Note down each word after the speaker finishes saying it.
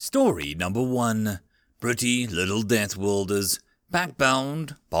Story number 1. Pretty Little Death Worlders,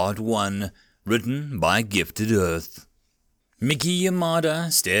 Packbound, Part 1, written by Gifted Earth. Miki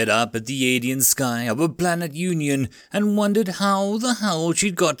Yamada stared up at the alien sky of a planet Union and wondered how the hell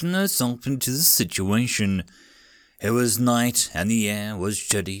she'd gotten herself into this situation. It was night and the air was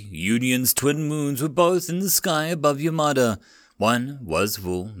chilly. Union's twin moons were both in the sky above Yamada. One was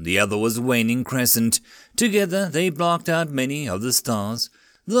full, the other was a waning crescent. Together they blocked out many of the stars,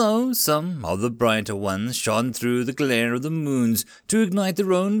 though some of the brighter ones shone through the glare of the moons to ignite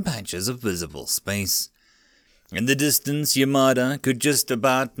their own patches of visible space. In the distance, Yamada could just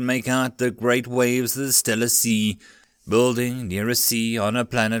about make out the great waves of the stellar sea. Building near a sea on a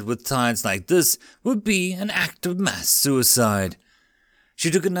planet with tides like this would be an act of mass suicide.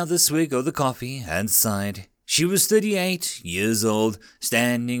 She took another swig of the coffee and sighed. She was 38 years old,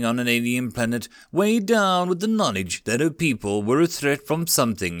 standing on an alien planet, weighed down with the knowledge that her people were a threat from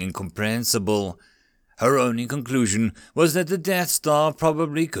something incomprehensible. Her only conclusion was that the Death Star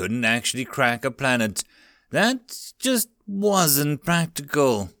probably couldn't actually crack a planet. That just wasn't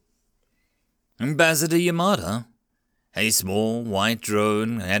practical. Ambassador Yamada? A small white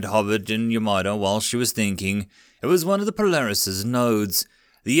drone had hovered in Yamada while she was thinking. It was one of the Polaris' nodes.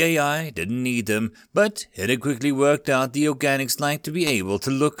 The AI didn't need them, but it had quickly worked out the organics like to be able to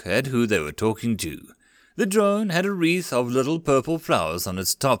look at who they were talking to. The drone had a wreath of little purple flowers on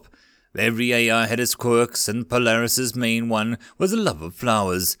its top. Every AI had its quirks, and Polaris' main one was a love of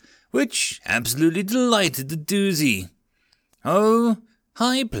flowers, which absolutely delighted the doozy. "Oh,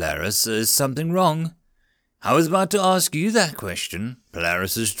 hi, Polaris, is something wrong?" "I was about to ask you that question."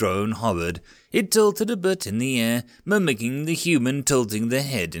 Polaris' drone hovered. It tilted a bit in the air, mimicking the human tilting their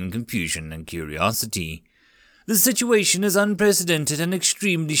head in confusion and curiosity. "The situation is unprecedented and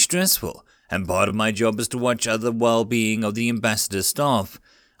extremely stressful, and part of my job is to watch the well-being of the ambassador's staff.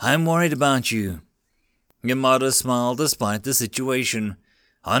 I'm worried about you." Yamada smiled despite the situation.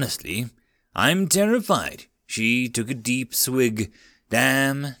 "Honestly, I'm terrified." She took a deep swig.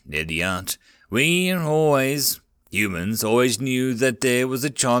 "Damn, idiot. Humans always knew that there was a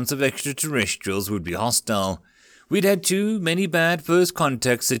chance of extraterrestrials would be hostile. We'd had too many bad first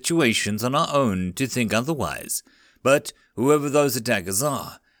contact situations on our own to think otherwise. But whoever those attackers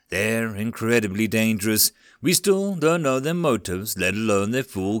are, they're incredibly dangerous. We still don't know their motives, let alone their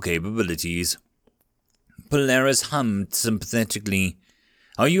full capabilities." Polaris hummed sympathetically.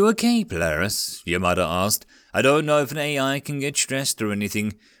 "Are you okay, Polaris?" Yamada asked. "I don't know if an AI can get stressed or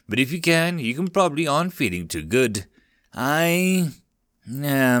anything, but if you can probably aren't feeling too good." "I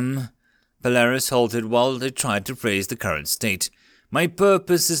am." Polaris halted while they tried to phrase the current state. "My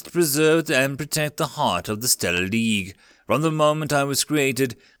purpose is to preserve and protect the heart of the Stellar League. From the moment I was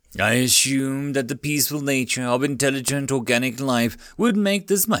created, I assumed that the peaceful nature of intelligent organic life would make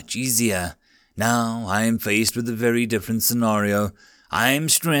this much easier. Now I am faced with a very different scenario. I am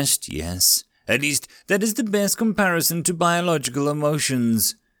stressed, yes. At least that is the best comparison to biological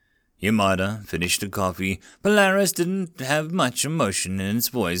emotions." Yamada finished the coffee. Polaris didn't have much emotion in its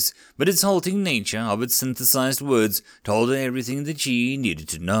voice, but its halting nature of its synthesized words told her everything that she needed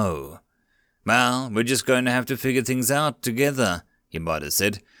to know. "Well, we're just going to have to figure things out together," Yamada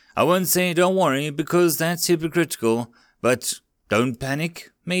said. "I won't say don't worry, because that's hypocritical, but don't panic,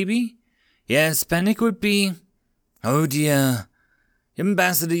 maybe? Yes, panic would be... Oh dear.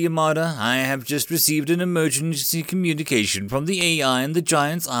 Ambassador Yamada, I have just received an emergency communication from the AI in the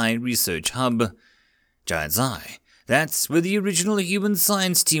Giant's Eye Research Hub." Giant's Eye? That's where the original human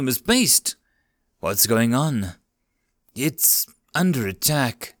science team was based. What's going on? "It's under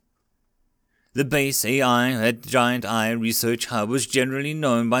attack." The base AI at Giant Eye Research Hub was generally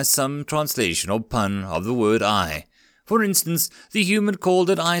known by some translation or pun of the word eye. For instance, the human called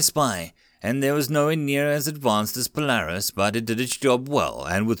it I Spy, and there was nowhere near as advanced as Polaris, but it did its job well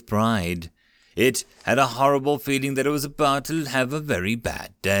and with pride. It had a horrible feeling that it was about to have a very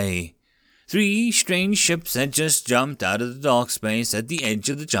bad day. 3 strange ships had just jumped out of the dark space at the edge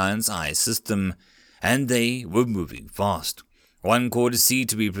of the Giant's Eye system, and they were moving fast. 1 quarter C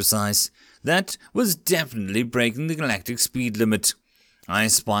to be precise. That was definitely breaking the galactic speed limit. I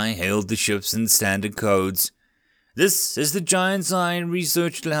Spy hailed the ships in standard codes. "This is the Giant's Eye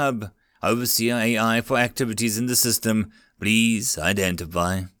Research Lab. Overseer AI for activities in the system. Please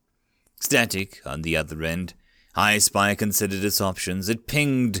identify." Static on the other end. I Spy considered its options. It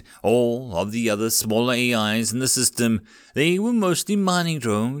pinged all of the other smaller AIs in the system. They were mostly mining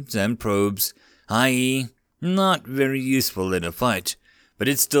drones and probes, i.e., not very useful in a fight, but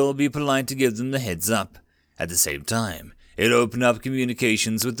it'd still be polite to give them the heads up. At the same time, it opened up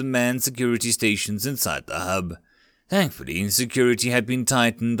communications with the manned security stations inside the hub. Thankfully, security had been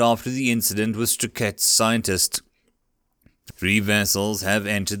tightened after the incident with Striquet's scientist. 3 vessels have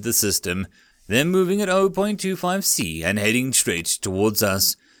entered the system. They're moving at 0.25 C and heading straight towards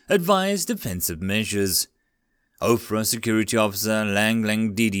us. Advise defensive measures. Ophrah Security Officer Lang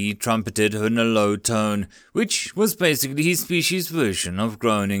Lang Didi trumpeted in a low tone, which was basically his species' version of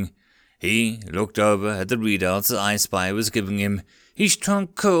groaning. He looked over at the readouts the I-Spy was giving him, his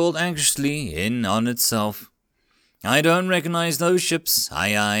trunk curled anxiously in on itself. I don't recognize those ships.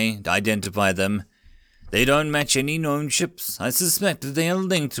 Aye, identify them. They don't match any known ships. I suspect that they are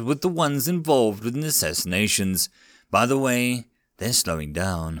linked with the ones involved in the assassinations. By the way, they're slowing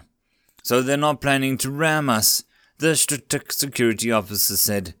down. So they're not planning to ram us, the Strict Security Officer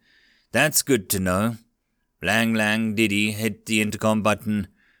said. That's good to know. Lang Lang Didi hit the intercom button.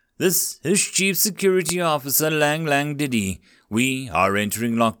 This is Chief Security Officer Lang Lang Didi. We are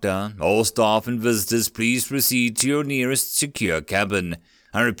entering lockdown. All staff and visitors, please proceed to your nearest secure cabin.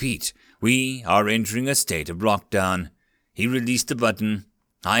 I repeat, we are entering a state of lockdown. He released the button.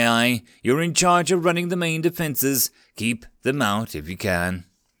 Aye, you're in charge of running the main defenses. Keep them out if you can.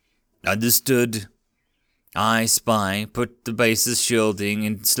 Understood. I-Spy put the base's shielding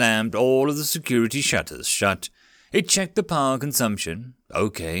and slammed all of the security shutters shut. It checked the power consumption.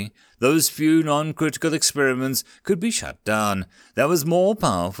 Okay, those few non-critical experiments could be shut down. That was more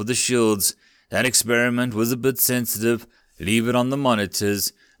power for the shields. That experiment was a bit sensitive. Leave it on the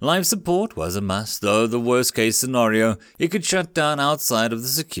monitors. Life support was a must, though the worst-case scenario, it could shut down outside of the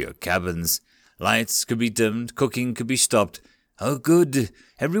secure cabins. Lights could be dimmed, cooking could be stopped. Oh good,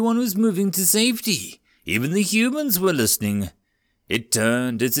 everyone was moving to safety. Even the humans were listening. It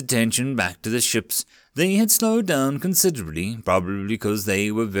turned its attention back to the ships. They had slowed down considerably, probably because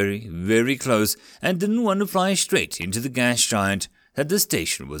they were very, very close and didn't want to fly straight into the gas giant that the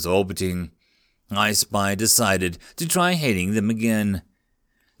station was orbiting. I-Spy decided to try hitting them again.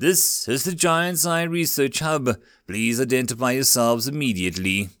 This is the Giant's Eye Research Hub. Please identify yourselves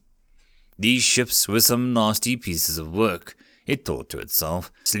immediately. These ships were some nasty pieces of work, it thought to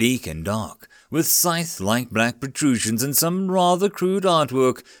itself, sleek and dark, with scythe-like black protrusions and some rather crude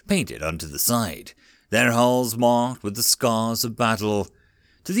artwork painted onto the side, their hulls marked with the scars of battle.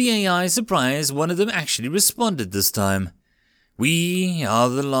 To the AI's surprise, one of them actually responded this time. We are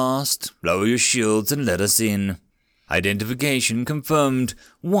the last. Lower your shields and let us in. Identification confirmed.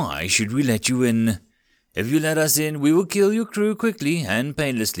 Why should we let you in? If you let us in, we will kill your crew quickly and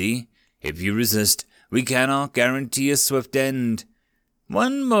painlessly. If you resist, we cannot guarantee a swift end.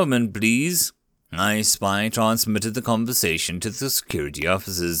 One moment, please. I-Spy transmitted the conversation to the security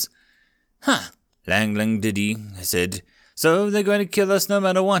officers. Lang Lang Didi said. So they're going to kill us no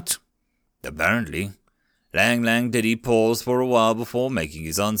matter what? Apparently. Lang Lang Didi paused for a while before making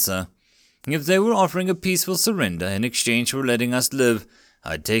his answer. If they were offering a peaceful surrender in exchange for letting us live,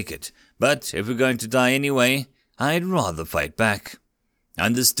 I'd take it. But if we're going to die anyway, I'd rather fight back.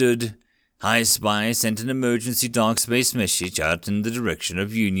 Understood. I-Spy sent an emergency dark space message out in the direction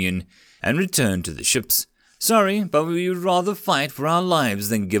of Union and returned to the ships. Sorry, but we would rather fight for our lives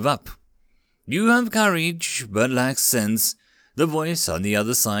than give up. You have courage, but lack sense. The voice on the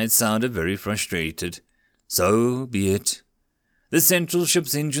other side sounded very frustrated. So be it. The central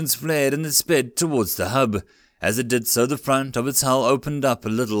ship's engines flared and it sped towards the hub. As it did so, the front of its hull opened up a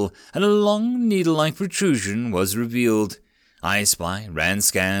little, and a long needle-like protrusion was revealed. I-Spy ran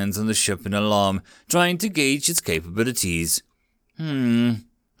scans on the ship in alarm, trying to gauge its capabilities. That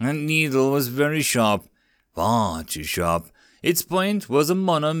needle was very sharp. Far too sharp. Its point was a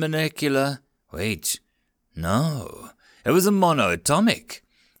monomolecular. Wait. No. It was a monoatomic.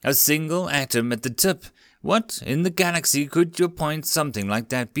 A single atom at the tip. What in the galaxy could your point something like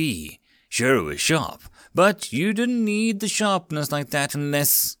that be? Sure, it was sharp, but you didn't need the sharpness like that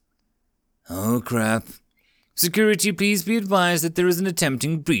unless... Oh, crap. Security, please be advised that there is an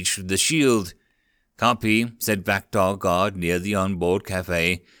attempting breach of the shield. Copy, said Vaktar Guard near the onboard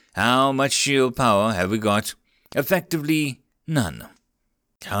cafe. How much shield power have we got? Effectively, none.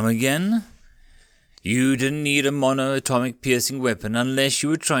 Come again? You didn't need a monoatomic piercing weapon unless you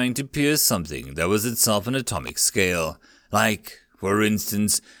were trying to pierce something that was itself an atomic scale. Like, for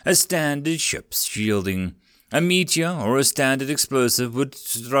instance, a standard ship's shielding. A meteor or a standard explosive would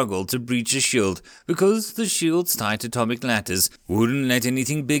struggle to breach a shield because the shield's tight atomic lattice wouldn't let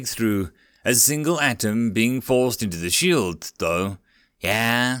anything big through. A single atom being forced into the shield, though.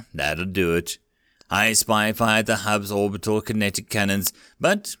 Yeah, that'll do it. I-Spy fired the hub's orbital kinetic cannons,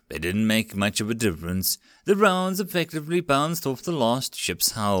 but they didn't make much of a difference. The rounds effectively bounced off the lost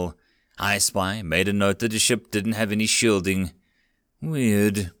ship's hull. I-Spy made a note that the ship didn't have any shielding.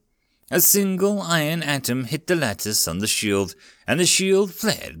 Weird. A single iron atom hit the lattice on the shield, and the shield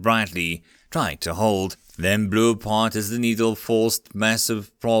flared brightly, trying to hold, then blew apart as the needle forced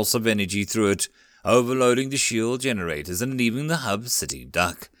massive pulse of energy through it, overloading the shield generators and leaving the hub sitting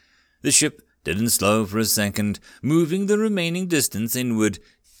duck. The ship didn't slow for a second, moving the remaining distance inward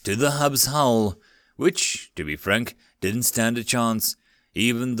to the hub's hull, which, to be frank, didn't stand a chance.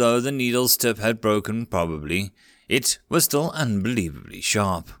 Even though the needle's tip had broken, probably, it was still unbelievably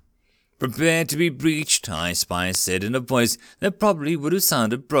sharp. "Prepare to be breached," I Spy said in a voice that probably would have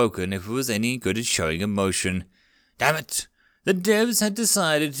sounded broken if it was any good at showing emotion. Damn it! The devs had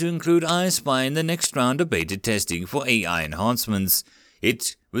decided to include I Spy in the next round of beta testing for AI enhancements.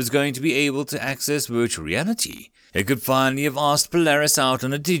 It was going to be able to access virtual reality. It could finally have asked Polaris out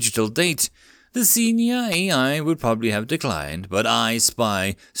on a digital date. The senior AI would probably have declined, but I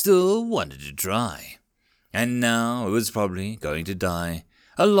Spy still wanted to try. And now it was probably going to die,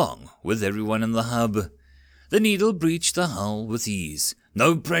 along with everyone in the hub. The needle breached the hull with ease.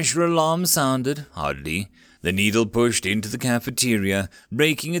 No pressure alarm sounded, hardly. The needle pushed into the cafeteria,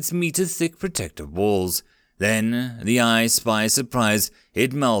 breaking its meter-thick protective walls. Then, the I Spy surprise,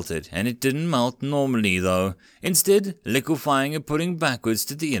 it melted, and it didn't melt normally though, instead liquefying and pulling backwards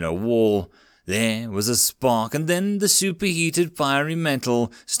to the inner wall. There was a spark, and then the superheated fiery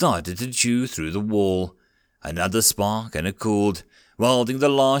metal started to chew through the wall. Another spark, and it cooled, welding the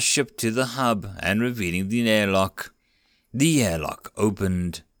last ship to the hub and revealing the airlock. The airlock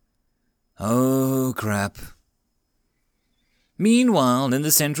opened. Oh, crap. Meanwhile, in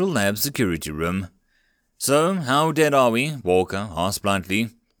the central lab security room. "So, how dead are we?" Walker asked bluntly.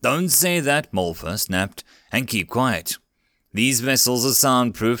 "Don't say that," Mulfer snapped, "and keep quiet." "These vessels are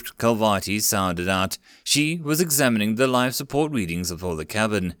soundproofed," Calvati sounded out. She was examining the life support readings for the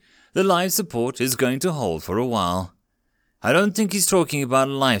cabin. "The life support is going to hold for a while." "I don't think he's talking about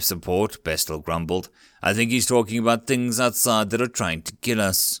life support," Bestel grumbled. "I think he's talking about things outside that are trying to kill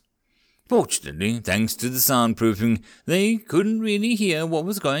us." Fortunately, thanks to the soundproofing, they couldn't really hear what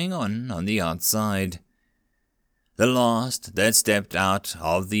was going on the outside. The last that stepped out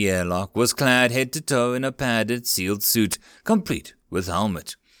of the airlock was clad head to toe in a padded, sealed suit, complete with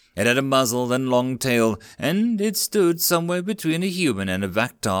helmet. It had a muzzle and long tail, and it stood somewhere between a human and a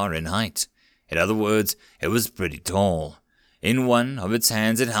Vactar in height. In other words, it was pretty tall. In one of its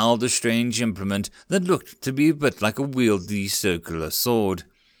hands it held a strange implement that looked to be a bit like a wieldy circular sword.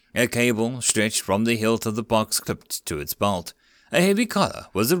 A cable stretched from the hilt of the box clipped to its belt. A heavy collar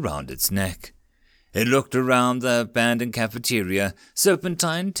was around its neck. It looked around the abandoned cafeteria,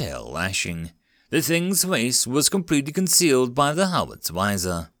 serpentine tail lashing. The thing's face was completely concealed by the helmet's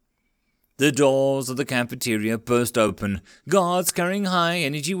visor. The doors of the cafeteria burst open. Guards carrying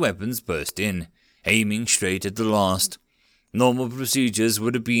high-energy weapons burst in, aiming straight at the last. Normal procedures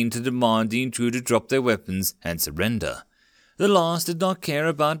would have been to demand the intruder drop their weapons and surrender. The last did not care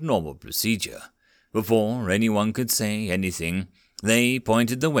about normal procedure. Before anyone could say anything, they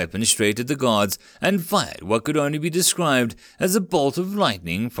pointed the weapon straight at the guards and fired what could only be described as a bolt of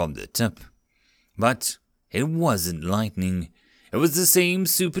lightning from the tip. But it wasn't lightning. It was the same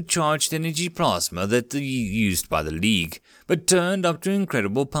supercharged energy plasma that used by the League, but turned up to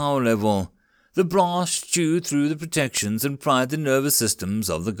incredible power level. The blast chewed through the protections and fried the nervous systems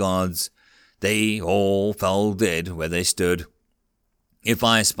of the guards. They all fell dead where they stood. If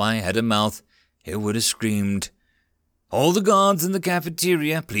I Spy had a mouth, it would have screamed. "All the guards in the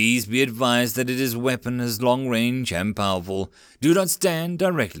cafeteria, please be advised that its weapon is long range and powerful. Do not stand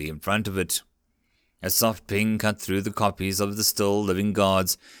directly in front of it." A soft ping cut through the copies of the still living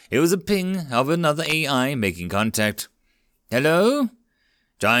guards. It was a ping of another AI making contact. "Hello?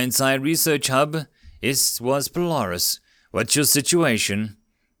 Giantside Research Hub. This was Polaris. What's your situation?"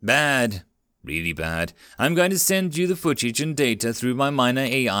 "Bad. Really bad. I'm going to send you the footage and data through my minor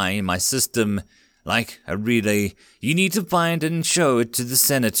AI in my system. Like a relay. You need to find and show it to the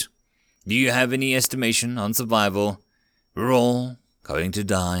Senate. Do you have any estimation on survival?" "We're all going to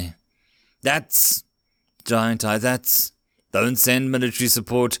die." "That's... that's... Don't send military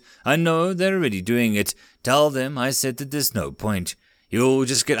support. I know they're already doing it. Tell them I said that there's no point. You'll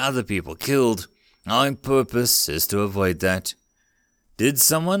just get other people killed. Our purpose is to avoid that." "Did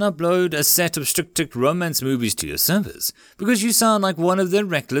someone upload a set of strict romance movies to your servers? Because you sound like one of their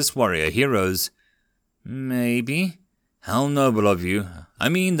reckless warrior heroes." "Maybe. How noble of you. I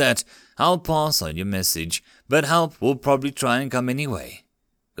mean that. I'll pass on your message, but help will probably try and come anyway.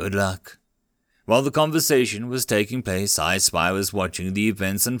 Good luck." While the conversation was taking place, I Spy was watching the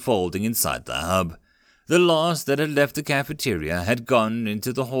events unfolding inside the hub. The last that had left the cafeteria had gone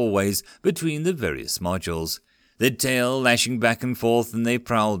into the hallways between the various modules. their tail lashing back and forth and they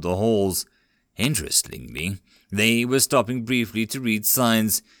prowled the halls. Interestingly, they were stopping briefly to read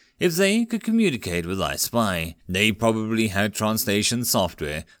signs. If they could communicate with I-Spy, they probably had translation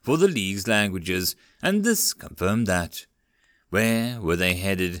software for the League's languages, and this confirmed that. Where were they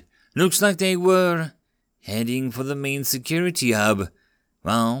headed? Looks like they were heading for the main security hub.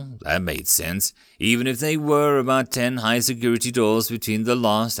 Well, that made sense, even if they were about 10 high-security doors between the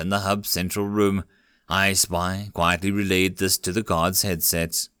Lost and the hub's central room. I-Spy quietly relayed this to the guards'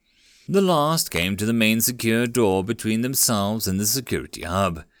 headsets. The Lost came to the main secure door between themselves and the security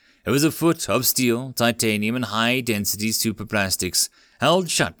hub. It was a foot of steel, titanium, and high-density superplastics, held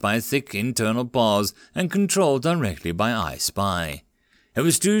shut by thick internal bars and controlled directly by I-Spy. It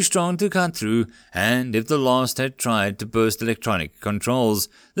was too strong to cut through, and if the Lost had tried to burst electronic controls,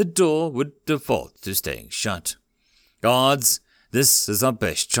 the door would default to staying shut. Guards, this is our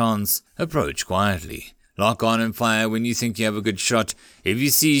best chance. Approach quietly. Lock on and fire when you think you have a good shot. If he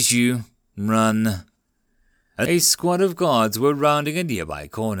sees you, run. A squad of guards were rounding a nearby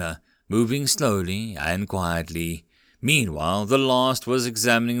corner, moving slowly and quietly. Meanwhile, the Lost was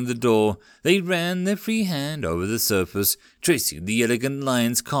examining the door. They ran their free hand over the surface, tracing the elegant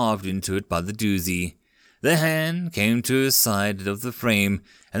lines carved into it by the doozy. The hand came to the side of the frame,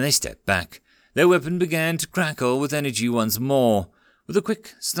 and they stepped back. Their weapon began to crackle with energy once more. With a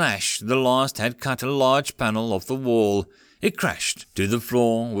quick slash, the Lost had cut a large panel off the wall. It crashed to the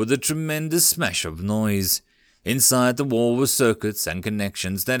floor with a tremendous smash of noise. Inside the wall were circuits and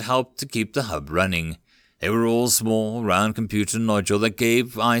connections that helped to keep the hub running. They were all small, round computer nodule that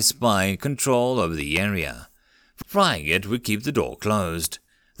gave I-Spy control over the area. Frying it would keep the door closed.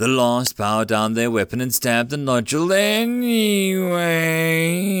 The Lost powered down their weapon and stabbed the nodule anyway.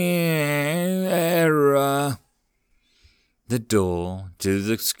 Error. The door to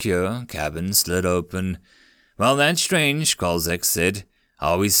the secure cabin slid open. "Well, that's strange," Kolzek said.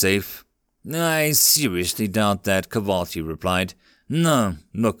 "Are we safe?" "I seriously doubt that," Kowalski replied. "No,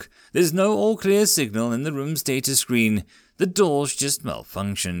 look, there's no all-clear signal in the room's data screen. The door's just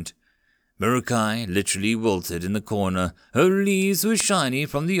malfunctioned." Murukai literally wilted in the corner. Her leaves were shiny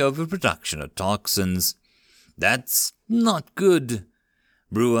from the overproduction of toxins. "That's not good."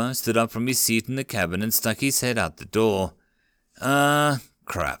 Brewer stood up from his seat in the cabin and stuck his head out the door.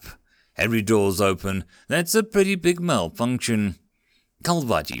 Crap. Every door's open. That's a pretty big malfunction."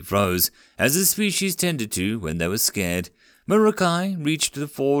 Kalvati froze, as the species tended to when they were scared. Murukai reached the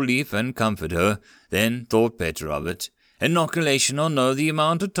four-leaf and comforted her, then thought better of it. Inoculation or no, the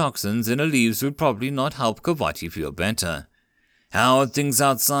amount of toxins in her leaves would probably not help Kalvati feel better. "How are things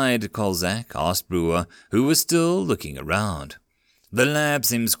outside?" Kolzak asked Brewer, who was still looking around. "The lab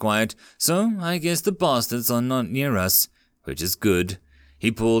seems quiet, so I guess the bastards are not near us, which is good." He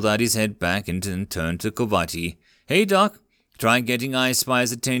pulled out his head back and turned to Kalvati. "Hey, Doc. Try getting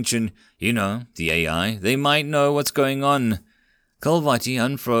I-Spy's attention. You know, the AI. They might know what's going on." Kalvati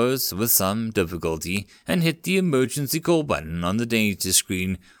unfroze with some difficulty and hit the emergency call button on the data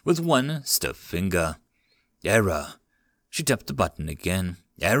screen with one stiff finger. "Error." She tapped the button again.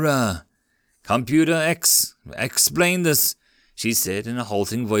 "Error." "Computer X, explain this," she said in a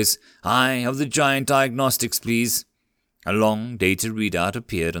halting voice. "Eye of the Giant Diagnostics, please." A long data readout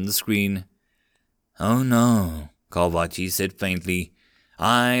appeared on the screen. "Oh no," Kalvati said faintly.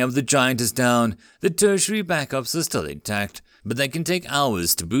 "Eye of the Giant is down. The tertiary backups are still intact, but they can take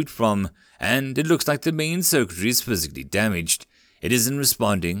hours to boot from, and it looks like the main circuitry is physically damaged. It isn't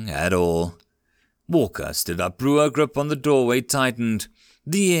responding at all." Walker stood up. Brewer grip on the doorway tightened.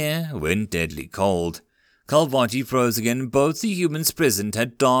 The air went deadly cold. Kalvati froze again. Both the humans present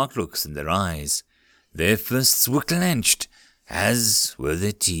had dark looks in their eyes. Their fists were clenched, as were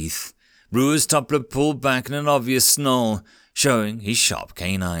their teeth. Brewer's top lip pulled back in an obvious snarl, showing his sharp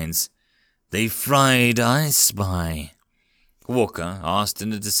canines. "They fried I-Spy," Walker asked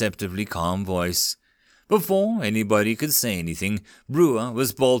in a deceptively calm voice. Before anybody could say anything, Brewer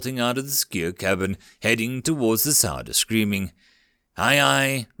was bolting out of the secure cabin, heading towards the Sauder, screaming, "Aye,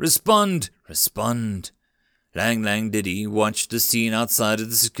 aye, respond, respond." Lang Lang Diddy watched the scene outside of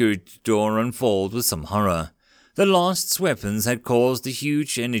the security door unfold with some horror. The Lost's weapons had caused a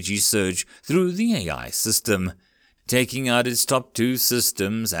huge energy surge through the AI system, taking out its top two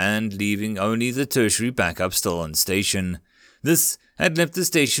systems and leaving only the tertiary backup still on station. This had left the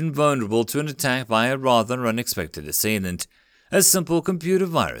station vulnerable to an attack by a rather unexpected assailant, a simple computer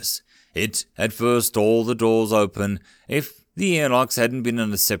virus. It had forced all the doors open. If the airlocks hadn't been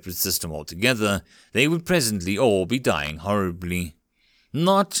on a separate system altogether, they would presently all be dying horribly.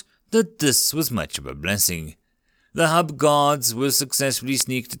 Not that this was much of a blessing. The hub guards were successfully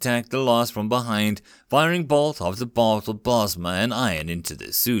sneak attacked the last from behind, firing bolt after bolt of plasma and iron into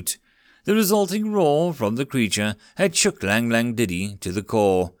their suit. The resulting roar from the creature had shook Lang Lang Diddy to the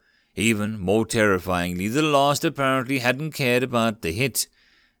core. Even more terrifyingly, the last apparently hadn't cared about the hit.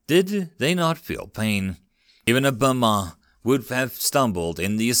 Did they not feel pain? Even a Burma would have stumbled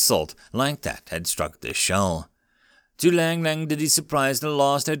in the assault like that had struck their shell. To Lang Lang Diddy's surprise, the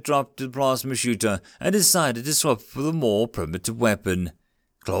last had dropped the plasma shooter and decided to swap for the more primitive weapon.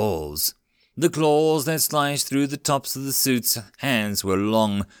 Claws. The claws that sliced through the tops of the suit's hands were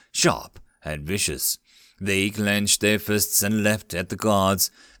long, sharp, and vicious. They clenched their fists and leapt at the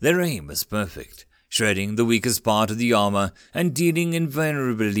guards. Their aim was perfect, shredding the weakest part of the armor and dealing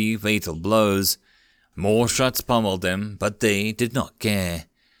invulnerably fatal blows. More shots pummeled them, but they did not care.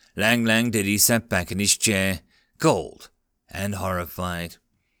 Lang Lang Diddy sat back in his chair, cold and horrified.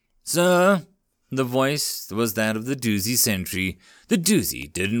 "Sir?" The voice was that of the Doozy sentry. The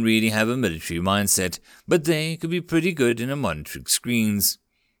Doozy didn't really have a military mindset, but they could be pretty good in monitoring screens.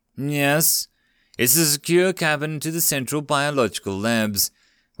 "Yes? It's a secure cabin to the Central Biological Labs.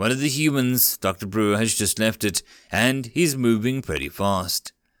 One of the humans, Dr. Brewer, has just left it, and he's moving pretty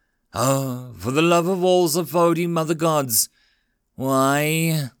fast." "Oh, for the love of all the 40 mother gods.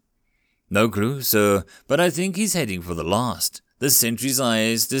 Why?" "No clue, sir, but I think he's heading for the last." The sentry's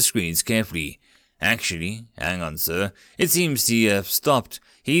eyes the screens carefully. "Actually, hang on, sir. It seems he stopped.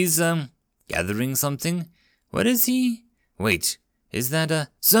 He's, gathering something. What is he? Wait, is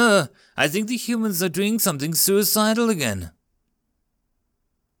that Sir, I think the humans are doing something suicidal again."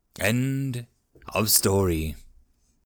 End of story.